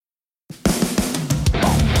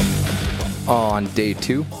On day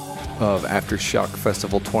 2 of Aftershock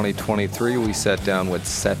Festival 2023, we sat down with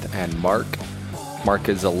Seth and Mark. Mark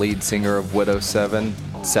is a lead singer of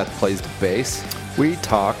Widow7. Seth plays the bass. We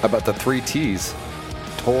talk about the 3 T's: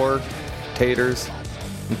 tour, taters,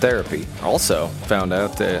 and therapy. Also found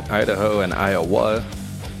out that Idaho and Iowa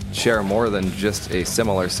share more than just a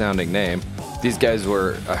similar sounding name. These guys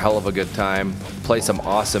were a hell of a good time. Play some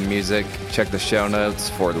awesome music. Check the show notes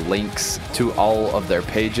for links to all of their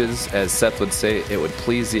pages. As Seth would say, it would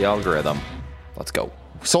please the algorithm. Let's go.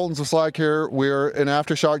 Sultans of Slack here. We're in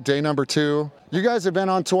Aftershock day number 2. You guys have been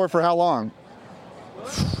on tour for how long?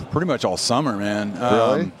 Pretty much all summer, man.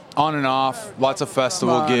 Really? On and off, lots of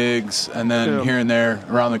festival gigs, and then here and there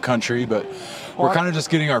around the country. But we're kind of just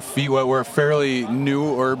getting our feet wet. We're a fairly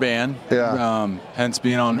newer band, hence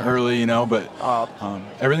being on early, But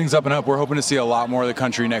everything's up and up. We're hoping to see a lot more of the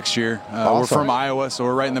country next year. We're from Iowa, so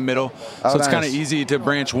we're right in the middle. So it's kind of easy to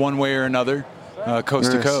branch one way or another.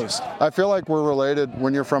 Coast to coast. I feel like we're related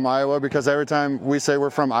when you're from Iowa, because every time we say we're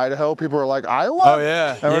from Idaho, people are like, Iowa? Oh,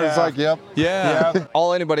 yeah. Everyone's like, yep. Yeah.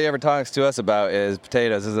 All anybody ever talks to us about is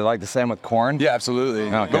potatoes. Is it like the same with corn? Yeah, absolutely.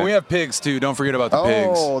 Okay. But we have pigs, too. Don't forget about the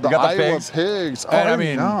pigs. Oh, the Iowa pigs. Oh, And I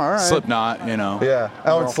mean, all right. Slipknot, Yeah,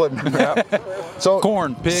 it's Slipknot. So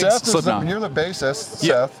corn, pigs, Seth Slipknot. You're the bassist,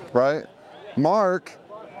 Seth, right? Mark,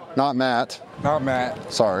 not Matt. Not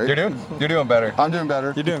Matt. Sorry. You're doing better. I'm doing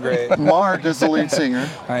better. You're doing great. Mark is the lead singer.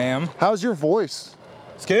 I am. How's your voice?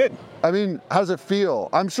 It's good. I mean, how does it feel?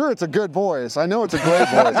 I'm sure it's a good voice. I know it's a great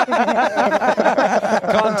voice.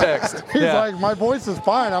 Context. He's like, my voice is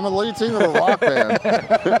fine. I'm a lead singer of a rock band.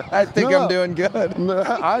 I think I'm doing good.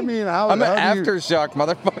 I mean, I'm an Aftershock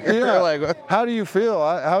motherfucker. Yeah. How do you feel?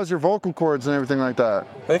 How's your vocal cords and everything like that?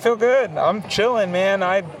 They feel good. I'm chilling, man.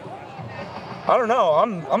 I don't know.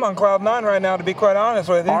 I'm on cloud 9 right now, to be quite honest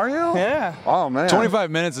with you. Are you? Yeah. Oh, man.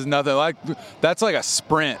 25 minutes is nothing. That's like a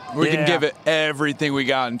sprint. We can give it everything we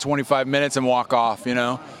got in 25 minutes and walk off,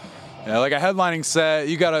 Yeah, like a headlining set,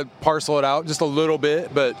 you got to parcel it out just a little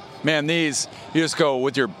bit. But, man, these, you just go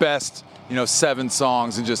with your best, 7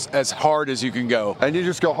 songs and just as hard as you can go. And you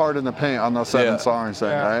just go hard in the paint on those 7 songs,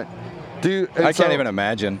 right? I can't even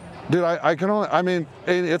imagine. Dude, I can only,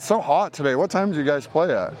 it's so hot today. What time do you guys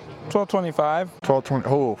play at? 12:25. 12:20.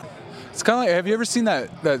 Oh. It's kind of like, have you ever seen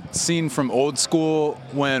that scene from Old School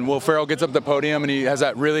when Will Ferrell gets up the podium and he has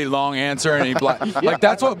that really long answer and like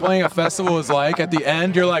that's what playing a festival is like. At the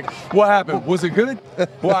end, you're like, what happened? Was it good?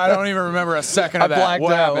 Well, I don't even remember a second of that. Blacked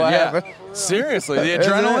out. What happened? Seriously, the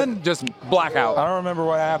adrenaline, just blackout. I don't remember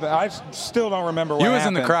what happened. I still don't remember what happened.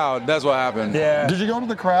 happened. You was in the crowd. That's what happened. Yeah. Did you go to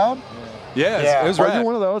the crowd? Yes, it was Are you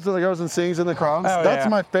one of those that goes and sings in the crowd? Oh, That's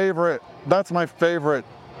my favorite. That's my favorite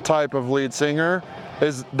type of lead singer,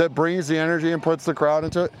 is that brings the energy and puts the crowd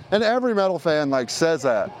into it. And every metal fan says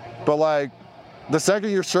that, but the second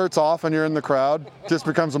your shirt's off and you're in the crowd, just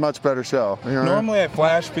becomes a much better show. Normally I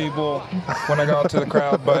flash people when I go out to the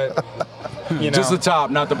crowd, but just the top,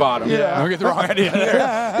 not the bottom. Yeah. Don't get the wrong idea there.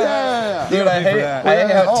 Yeah. Dude, I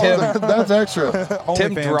hate how Tim. That's extra.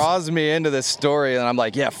 Tim draws me into this story, and I'm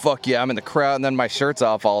like, yeah, fuck yeah, I'm in the crowd, and then my shirt's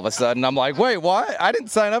off all of a sudden. I'm like, wait, what? I didn't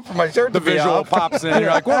sign up for my shirt The to be visual off. pops in, and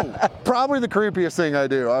you're like, whoa. Probably the creepiest thing I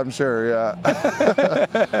do, I'm sure,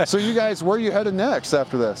 yeah. So you guys, where are you headed next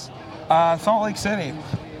after this? Salt Lake City.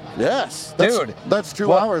 Yes. Dude. That's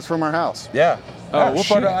 2 hours from our house. Yeah. Oh, what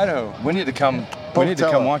part of Idaho? We need to come. We need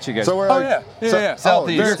to come watch you guys. So we're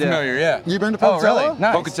Southeast. Very familiar, yeah. You been to Oh, Pocatello? really?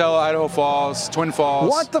 Nice. Pocatello, Idaho Falls, Twin Falls.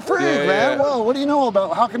 What the frig, Yeah, man? yeah. Whoa, what do you know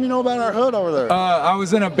about? How come you know about our hood over there? I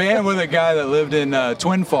was in a band with a guy that lived in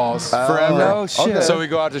Twin Falls forever. No shit. Okay. So we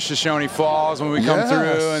go out to Shoshone Falls when we come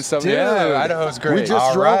through and stuff. Dude. Yeah, Idaho's great. We just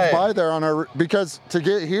All drove right. by there because to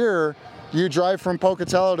get here, you drive from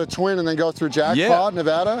Pocatello to Twin and then go through Jackpot,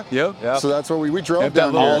 Nevada. Yep. So that's what we drove Yep,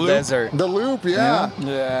 down that little there. loop. Desert. The loop,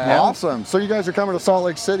 yeah. Awesome. So you guys are coming to Salt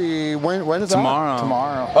Lake City. When is that?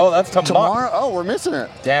 Tomorrow. Oh, that's Tomorrow? Oh, we're missing it.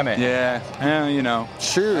 Damn it. Yeah,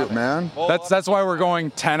 Shoot, man. That's why we're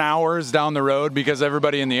going 10 hours down the road, because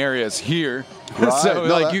everybody in the area is here. Right.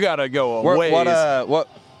 So you gotta go a ways.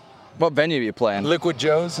 What venue are you playing? Liquid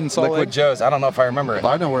Joe's in Salt Liquid Lake. Joe's. I don't know if I remember it.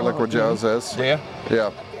 I know where Liquid Joe's is. Do you?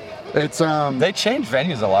 Yeah. It's They change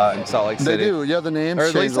venues a lot in Salt Lake City. They do. Yeah, the names Or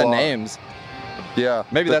at change least a the lot. names. Yeah.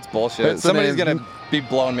 Maybe that's bullshit. it's the Somebody's names. gonna be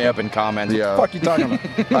blowing me up in comments. Yeah. What the fuck you talking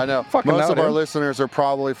about? I know. Fucking Most know, of our dude. listeners are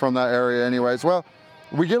probably from that area, anyways. Well,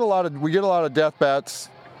 we get a lot of death bats,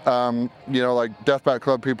 like Death Bat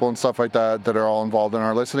Club people and stuff like that are all involved in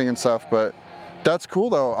our listening and stuff. But that's cool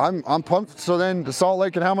though. I'm pumped. So then Salt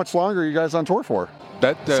Lake, and how much longer are you guys on tour for?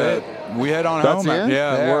 We head on That's home. the end?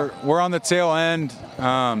 Yeah, we're on the tail end.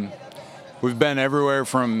 We've been everywhere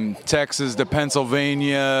from Texas to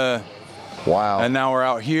Pennsylvania. Wow. And now we're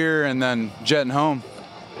out here and then jetting home.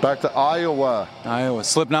 Back to Iowa.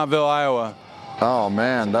 Slipknotville, Iowa. Oh,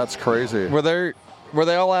 man, that's crazy. Were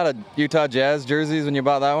they all out of Utah Jazz jerseys when you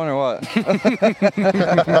bought that one, or what?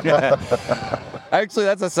 Actually,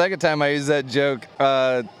 that's the second time I used that joke.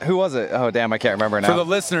 Who was it? Oh, damn, I can't remember now. For the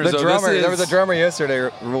listeners, the drummer. There was a drummer yesterday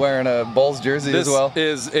wearing a Bulls jersey as well.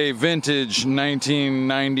 This is a vintage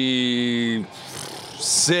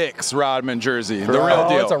 1996 Rodman jersey. The real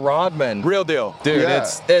deal. It's a Rodman. Real deal. Dude, Yeah.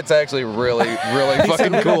 it's actually really fucking We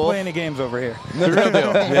don't cool. play any games over here. The real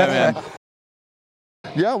deal. Yeah, man.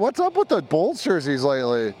 Yeah, what's up with the Bulls jerseys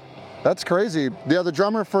lately? That's crazy. Yeah, the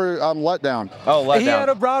drummer for Letdown. Oh, He had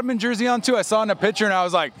a Rodman jersey on too. I saw in a picture and I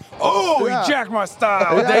was like, oh, Yeah. he jacked my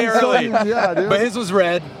style a Yeah, day early. Yeah, dude. But his was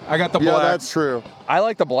red. I got the Yeah, black. that's true. I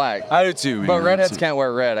like the black. I do too. But man. redheads can't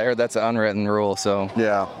wear red. I heard that's an unwritten rule, so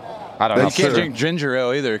Yeah. I don't know. You can't drink ginger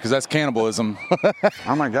ale either because that's cannibalism.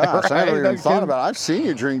 Oh my gosh, I never even That's thought good. about it. I've seen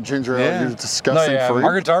you drink ginger ale. Yeah. You're disgusting No, yeah, freak.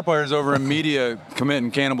 Our guitar player's over in media committing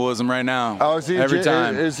cannibalism right now. Oh, is he every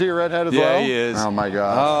time? Is he a redhead as Yeah, well? he is. Oh my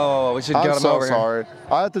god. Oh, we should I'm get him so over here. sorry.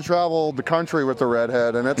 I have to travel the country with the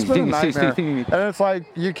redhead, and it's been a nightmare. And it's like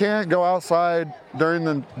you can't go outside during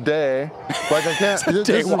the day. Like I can't. This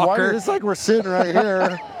is why Daywalker. it's like we're sitting right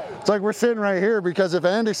here. It's like we're sitting right here because if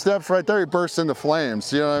Andy steps right there, he bursts into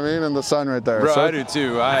flames. You know what I mean? And the sun right there. Bro, So I do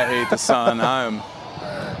too. I hate the sun. I'm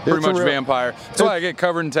pretty It's a much real- vampire. That's why I get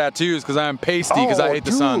covered in tattoos because I'm pasty because I hate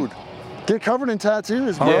the sun. dude, get covered in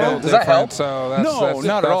tattoos, bro. Yeah. Does that help? So that's, No,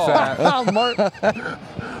 not at all.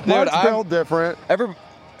 Mark's I'm- built different.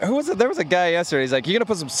 Who was it? There was a guy yesterday. He's like, "You gonna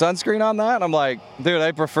put some sunscreen on that?" And I'm like, "Dude,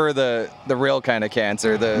 I prefer the real kind of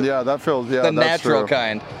cancer, the Yeah, that feels. Yeah, the that's natural true.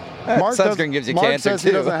 kind." Mark Sunscreen gives you Mark cancer says too.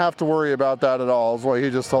 he doesn't have to worry about that at all. Is what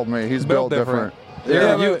he just told me. He's built different.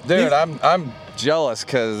 Dude, I'm jealous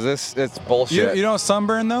because it's bullshit. You don't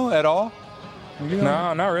sunburn though at all?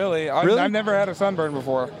 No, not really. Really? I've never had a sunburn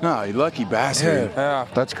before. No, you lucky bastard. Yeah.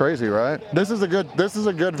 That's crazy, right? This is a good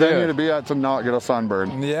venue to be at to not get a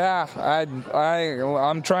sunburn. Yeah,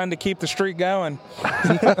 I'm trying to keep the streak going.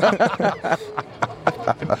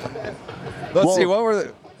 Let's see.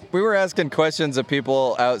 We were asking questions of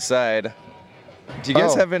people outside. Do you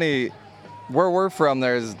guys Oh. have any? Where we're from,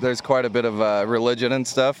 there's quite a bit of religion and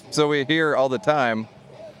stuff. So we hear all the time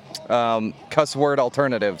cuss word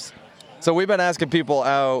alternatives. So we've been asking people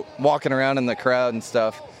out walking around in the crowd and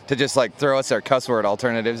stuff to just like throw us their cuss word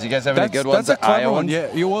alternatives. You guys have any good ones? That's a clever Iowans?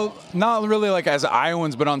 one. Yeah. Well, not really like as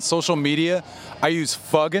Iowans, but on social media, I use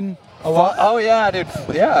fuggin' a lot. Oh yeah, dude.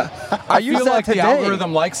 Yeah. I use feel that like today. the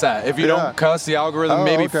algorithm likes that. If you Yeah. don't cuss, the algorithm Oh,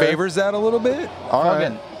 maybe okay. favors that a little bit. All right.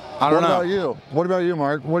 Fucking- I don't What know. about you? What about you,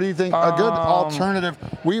 Mark? What do you think? A good alternative.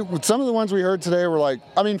 Some of the ones we heard today were like,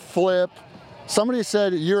 flip. Somebody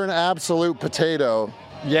said you're an absolute potato,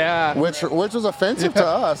 Yeah. which was offensive to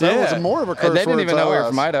us. That Yeah. was more of a curse And they didn't word even to know we were us.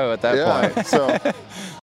 from Idaho at that Yeah. point. So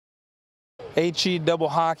HE double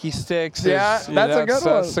hockey sticks. Yeah, that's a good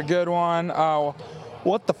one. That's a good one.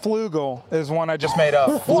 What the flugel is one I just made up.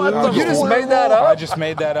 You just made that up? I just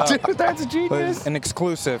made that up. Dude, that's genius. An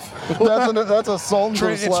exclusive. that's a Sultan's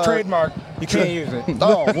It's flag. trademark. You can't use it.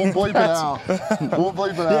 Oh, we'll bleep it out. We'll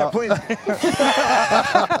bleep it Yeah, out. please.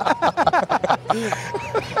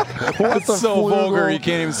 It's so flugel? vulgar, you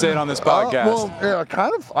can't even say it on this podcast. Well, yeah,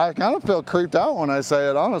 I kind of feel creeped out when I say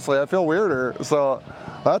it. Honestly, I feel weirder. So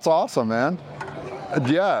that's awesome, man.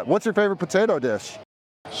 Yeah. What's your favorite potato dish?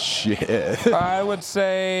 Shit. I would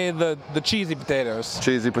say the cheesy potatoes.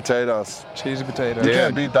 Cheesy potatoes. Cheesy potatoes. You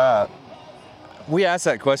can't beat that. We ask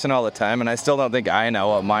that question all the time, and I still don't think I know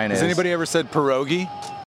what mine is. Has anybody ever said pierogi?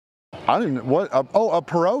 I don't even what. A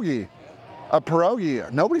pierogi. A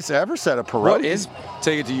pierogi. Nobody's ever said a pierogi. What is?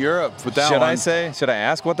 Take it to Europe with that Should one. I say? Should I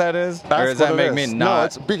ask what that is? That's or does that what it make is. me No, not?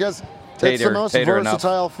 it's because it's tater- the most tater enough?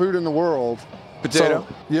 versatile food in the world. Potato?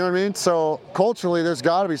 So, you know what I mean? So culturally, there's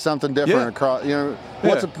got to be something different Yeah. across. You know,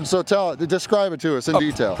 Yeah. describe it to us in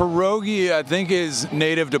detail. Pierogi, I think, is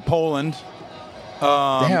native to Poland.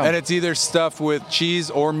 Damn. And it's either stuffed with cheese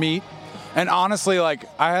or meat. And honestly, like,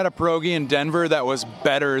 I had a pierogi in Denver that was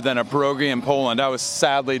better than a pierogi in Poland. I was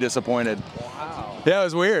sadly disappointed. Wow. Yeah, it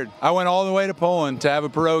was weird. I went all the way to Poland to have a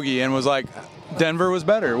pierogi and was like, Denver was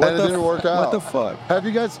better. And it didn't work out. What the fuck? Have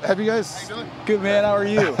you guys? Good man, how are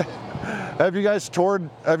you? Have you guys toured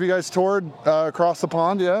across the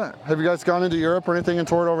pond yet? Have you guys gone into Europe or anything and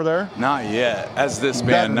toured over there? Not yet. As this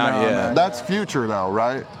band, not yet. That's future though,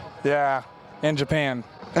 right? Yeah, in Japan.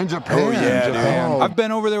 In Japan. Oh yeah, Japan. dude. I've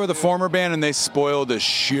been over there with a former band, and they spoiled the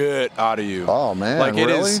shit out of you. Oh man, like it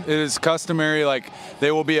really? It is customary. Like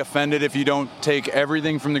they will be offended if you don't take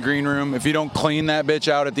everything from the green room. If you don't clean that bitch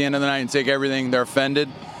out at the end of the night and take everything, they're offended.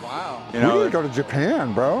 Wow. We need to go to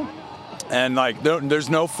Japan, bro. And like there's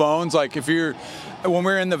no phones. Like when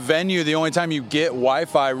we're in the venue, the only time you get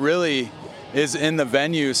Wi-Fi really is in the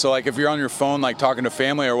venue. So like if you're on your phone, like talking to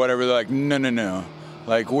family or whatever, they're like, no.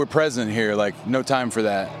 Like, we're present here. Like, no time for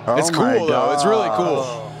that. Oh it's my cool, though. It's really cool.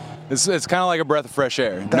 God. It's kind of like a breath of fresh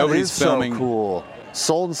air. That Nobody's is filming. So cool.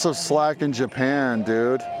 Sold some slack in Japan,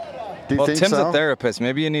 dude. Do you Well, think Tim's so? a therapist.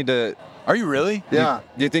 Maybe you need to. Are you really? Yeah.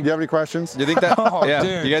 Do you think? Do you have any questions? Do you think that? Oh, yeah.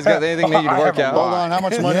 dude. You guys got anything that you'd work out? Hold on. How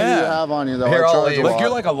much money do you Yeah. have on you, though? Here, I I'll charge leave. a Like, lot. you're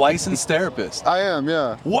like a licensed therapist. I am,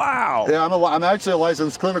 yeah. Wow. Yeah, I'm actually a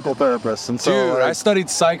licensed clinical therapist, and so Dude, like, I studied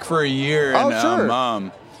psych for a year. Oh,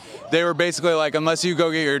 And, sure. they were basically like, unless you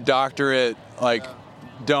go get your doctorate, like,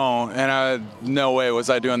 don't. And no way was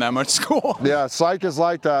I doing that much school. yeah, psych is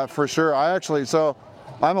like that for sure.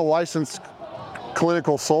 I'm a licensed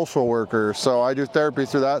clinical social worker, so I do therapy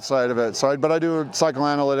through that side of it. But I do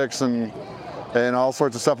psychoanalytics and all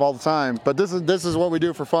sorts of stuff all the time. But this is what we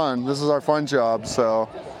do for fun. This is our fun job. So,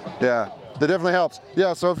 yeah. That definitely helps.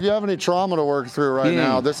 Yeah, so if you have any trauma to work through right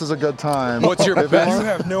now, this is a good time. What's your You best?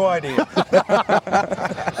 have no idea.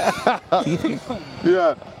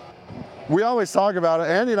 Yeah. We always talk about it.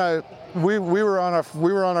 Andy and I, we were on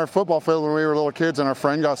our football field when we were little kids, and our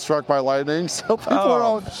friend got struck by lightning. So people are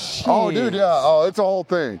all, oh, dude, yeah, oh, it's a whole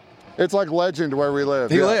thing. It's like legend where we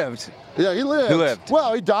live. He yeah. lived. Yeah, he lived. He lived.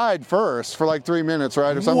 Well, he died first for like 3 minutes,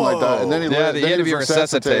 right, or something like that, and then he Yeah, lived. he Then had to was be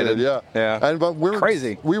resuscitated. Yeah. Yeah. But we were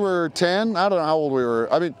Crazy. We were 10. I don't know how old we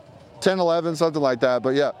were. I mean, 10, 11, something like that.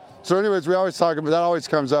 But yeah. So, anyways, we always talk about that. Always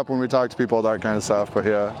comes up when we talk to people, that kind of stuff. But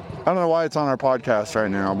yeah, I don't know why it's on our podcast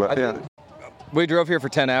right now, but yeah. We drove here for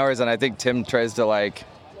 10 hours, and I think Tim tries to like.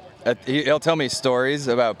 He'll tell me stories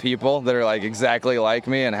about people that are like exactly like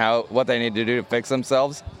me and what they need to do to fix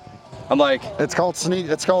themselves. I'm like, It's called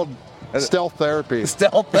stealth therapy.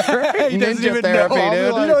 stealth therapy, He doesn't ninja even therapy, know.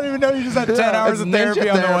 dude. Like- You don't even know you just had 10 hours it's of ninja therapy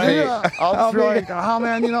on the therapy. way. Yeah, I'll just be like, oh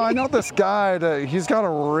man, I know this guy that he's got a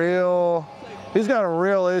real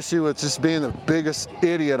issue with just being the biggest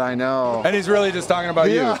idiot I know. And he's really just talking about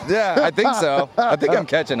Yeah. you. Yeah, I think so. I think I'm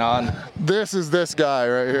catching on. This is this guy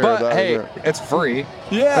right here. But That hey, was it. it's free.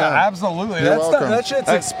 Yeah, absolutely. You're welcome. That shit's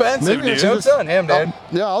expensive, maybe dude. it's just- Joke's on him, dude.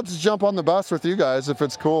 Yeah, I'll just jump on the bus with you guys if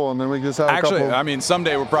it's cool, and then we can just have a Actually, couple. I mean,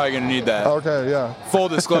 someday we're probably going to need that. Okay, yeah. Full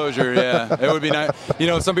disclosure, yeah. It would be nice.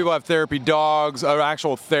 Some people have therapy dogs. An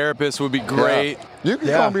actual therapist would be great. Yeah. You can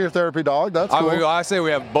Yeah. call me your therapy dog. That's cool. I say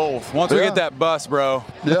we have both. Once we Yeah. get that bus, bro.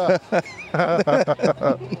 Yeah.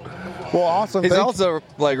 Well, awesome. He's Thank- also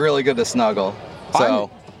like really good to snuggle. So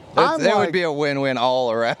I'm it like- would be a win-win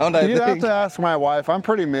all around. I You'd have think. to ask my wife. I'm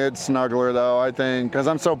pretty mid snuggler though, I think, because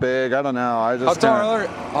I'm so big. I don't know. I How just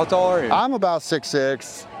tall are you? I'm about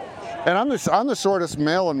 6'6", and I'm the shortest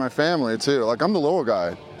male in my family too. Like I'm the little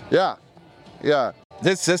guy. Yeah. Yeah.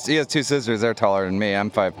 His sister, he has two sisters. They're taller than me.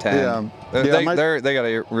 I'm 5'10". Yeah. They, Yeah, they got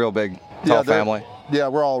a real big, tall they're- family. Yeah,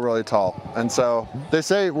 we're all really tall, and so they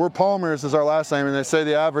say we're Palmers is our last name, and they say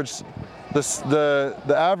the average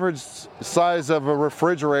size of a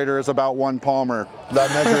refrigerator is about 1 Palmer. That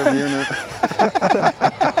measure of unit.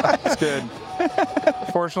 It's good.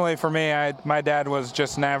 Fortunately for me, my dad was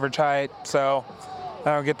just an average height, so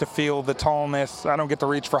I don't get to feel the tallness. I don't get to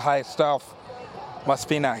reach for high stuff. Must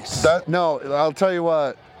be nice. No, I'll tell you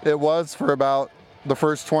what. It was for about the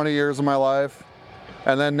first 20 years of my life.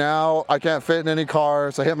 And then now I can't fit in any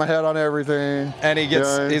cars. I hit my head on everything. And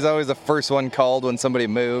he's always the first one called when somebody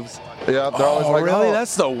moves. Yeah, they're always like, really? oh.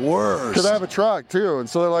 That's the worst. Because I have a truck too. And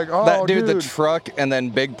so they're like, oh, That dude, dude. the truck and then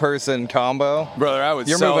big person combo. Brother, I would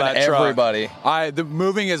You're sell moving that truck. everybody. The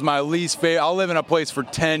moving is my least favorite. I'll live in a place for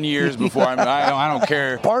 10 years before I don't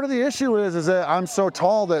care. Part of the issue is that I'm so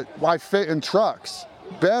tall that I fit in trucks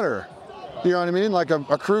better. You know what I mean? Like a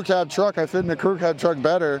crew cab truck, I fit in a crew cab truck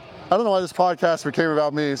better. I don't know why this podcast became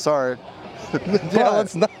about me. Sorry. Yeah,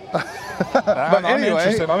 let's not. I'm anyway.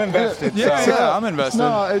 interested. I'm invested. Yeah, so. yeah, I'm invested.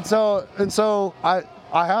 No, and so I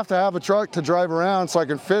have to have a truck to drive around so I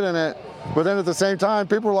can fit in it. But then at the same time,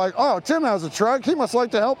 people are like, "Oh, Tim has a truck. He must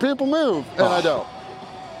like to help people move," and I don't.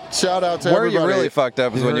 Shout out to Where everybody. you really fucked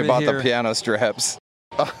up is when you heard it bought the here. piano straps.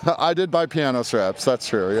 I did buy piano straps. That's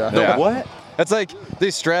true. Yeah. Yeah. What? It's like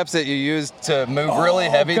these straps that you use to move really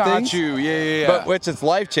heavy got things. you. Yeah. But which is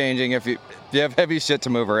life changing if you have heavy shit to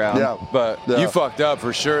move around. Yeah. But Yeah. You fucked up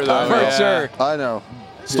for sure, though. for yeah. sure. I know.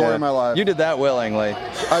 Story Yeah. of my life. You did that willingly.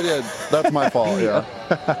 I did. That's my fault. Yeah.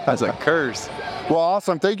 That's a curse. Well,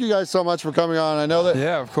 awesome. Thank you guys so much for coming on. I know that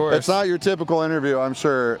of course. it's not your typical interview, I'm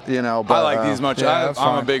sure, but I like these much. yeah,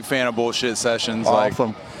 I'm a big fan of bullshit sessions. Awesome.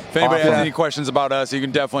 Like, if anybody Awesome. has any questions about us, you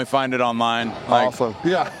can definitely find it online. Like, Awesome.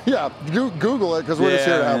 Yeah. Google it because we're just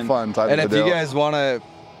here to have fun. And if you guys want to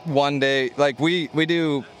one day, like we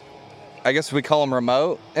do, I guess we call them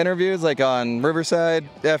remote interviews, like on Riverside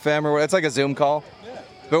FM or what. It's like a Zoom call.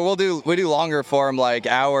 But we do longer form, like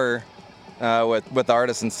hour with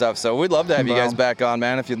artists and stuff. So we'd love to have you guys back on,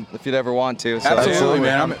 man, if you'd ever want to. So absolutely,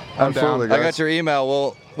 man. I'm Absolutely, down. guys. I got your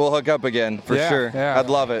email. We'll hook up again for sure. Yeah. I'd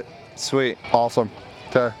love it. Sweet. Awesome.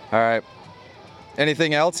 Okay. All right.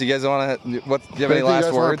 Anything else? You guys want to? Do you have any Anything last you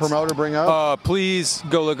guys want words? to promote or bring up? Please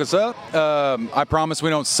go look us up. I promise we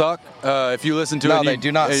don't suck. If you listen to it, they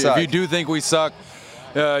do not if suck. you do think we suck,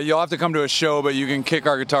 you'll have to come to a show, but you can kick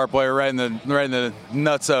our guitar player right in the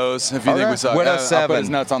nutsos if you think we suck. Widow7. I'll put his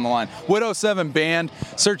nuts on the line. Widow7 band.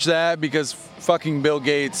 Search that because fucking Bill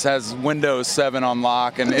Gates has Windows 7 on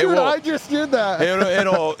lock, and Dude, I just did that.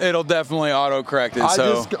 it'll definitely autocorrect it. I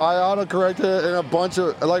So autocorrected it in a bunch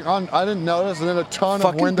of I didn't notice, and then a ton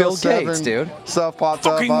Fucking of Windows Bill 7 Gates, dude. stuff popped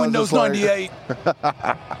up. fucking I was Windows just like, 98.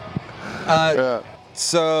 Yeah.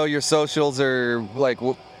 So your socials are like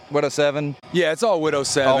Widow7? Yeah, it's all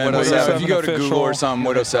Widow7. All But, Widow7 if you go to official. Google or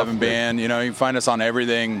something, Widow7 band, you can find us on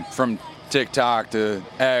everything from TikTok to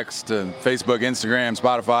X to Facebook, Instagram,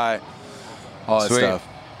 Spotify, all that Sweet. stuff.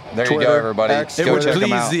 There you go, Twitter, everybody. X, It Go would check 'em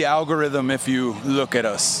please out. the algorithm if you look at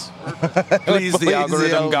us. Please the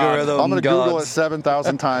algorithm, God. algorithm. I'm gonna Google it gods.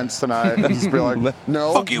 7,000 times tonight and just be like,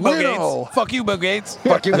 no. Fuck you, Bill Widow. Gates. Fuck you, Bill Gates.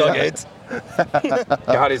 Fuck you, Bill Gates.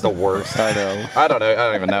 God, he's the worst. I know. I don't know. I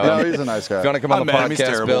don't even know No, him. he's a nice guy. If you want to come on the I met him, he's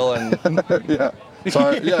podcast, Bill, and Yeah.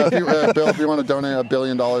 Sorry. Yeah. If you, Bill, if you want to donate $1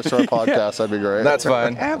 billion to our podcast, that'd be great. that's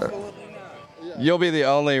fine. You'll be the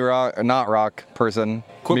only not rock person,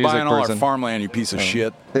 Quit music buying all person. our farmland, you piece of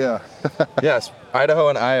shit. Yeah. Yes, Idaho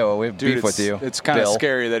and Iowa, we have Dude, beef with you. It's kind of Bill.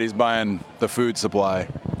 scary that he's buying the food supply.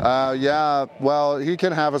 Yeah. Well, he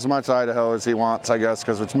can have as much Idaho as he wants, I guess,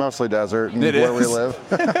 because it's mostly desert and It where we is. live.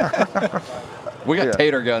 We got Yeah.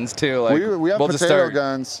 tater guns too. Like we have we'll just potato start.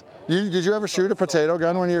 guns. Did you ever shoot a potato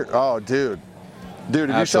gun when you're? Oh, dude. Have you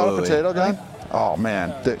shot a Absolutely. potato gun? Oh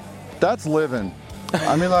man, that's living.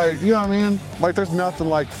 I mean, like, you know what I mean? Like, there's nothing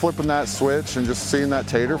like flipping that switch and just seeing that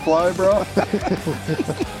tater fly, bro.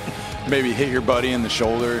 Maybe hit your buddy in the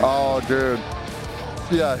shoulder. Oh, dude.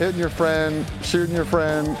 Yeah, hitting your friend, shooting your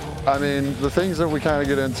friend. I mean, the things that we kind of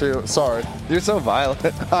get into. Sorry. You're so violent.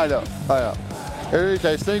 I know. In any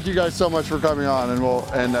case, thank you guys so much for coming on, and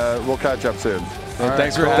we'll catch up soon.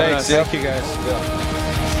 Thanks for having us. Thank you guys.